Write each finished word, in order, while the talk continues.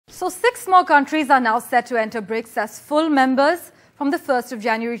So 6 more countries are now set to enter BRICS as full members from the 1st of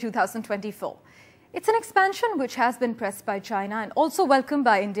January 2024. It's an expansion which has been pressed by China and also welcomed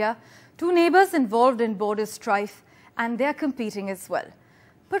by India, two neighbors involved in border strife, and they're competing as well.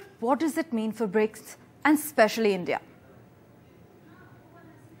 But what does it mean for BRICS and especially India?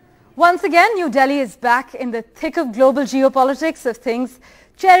 Once again, New Delhi is back in the thick of global geopolitics of things,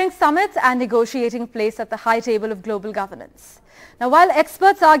 chairing summits and negotiating place at the high table of global governance. Now, while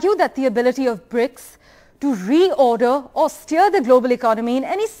experts argue that the ability of BRICS to reorder or steer the global economy in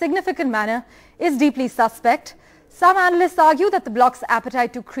any significant manner is deeply suspect, some analysts argue that the bloc's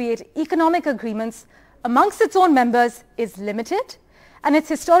appetite to create economic agreements amongst its own members is limited and its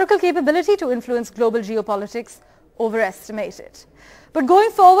historical capability to influence global geopolitics overestimated. But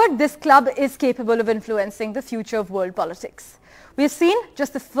going forward, this club is capable of influencing the future of world politics. We have seen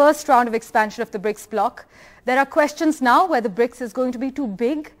just the first round of expansion of the BRICS bloc. There are questions now whether BRICS is going to be too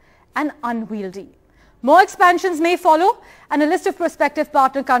big and unwieldy. More expansions may follow, and a list of prospective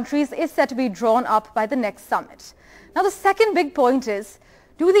partner countries is set to be drawn up by the next summit. Now, the second big point is,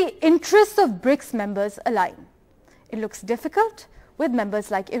 do the interests of BRICS members align? It looks difficult with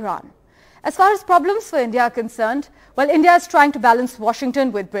members like Iran. As far as problems for India are concerned, while India is trying to balance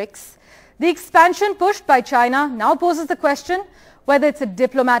Washington with BRICS, the expansion pushed by China now poses the question whether it's a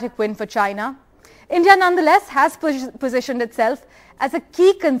diplomatic win for China. India nonetheless has positioned itself as a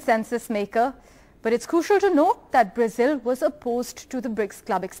key consensus maker, but it's crucial to note that Brazil was opposed to the BRICS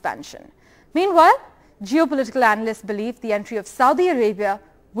club expansion. Meanwhile, geopolitical analysts believe the entry of Saudi Arabia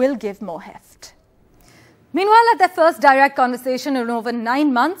will give more heft. Meanwhile, at their first direct conversation in over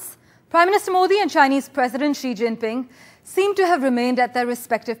 9 months, Prime Minister Modi and Chinese President Xi Jinping seem to have remained at their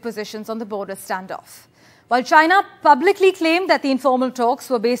respective positions on the border standoff. While China publicly claimed that the informal talks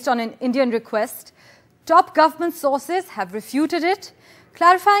were based on an Indian request, top government sources have refuted it,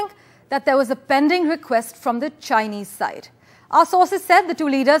 clarifying that there was a pending request from the Chinese side. Our sources said the two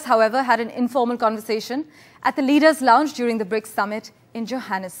leaders, however, had an informal conversation at the Leaders' Lounge during the BRICS summit in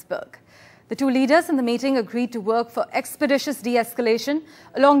Johannesburg. The two leaders in the meeting agreed to work for expeditious de-escalation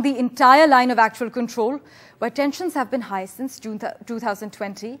along the entire line of actual control, where tensions have been high since June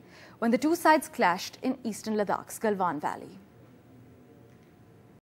 2020, when the two sides clashed in eastern Ladakh's Galwan Valley.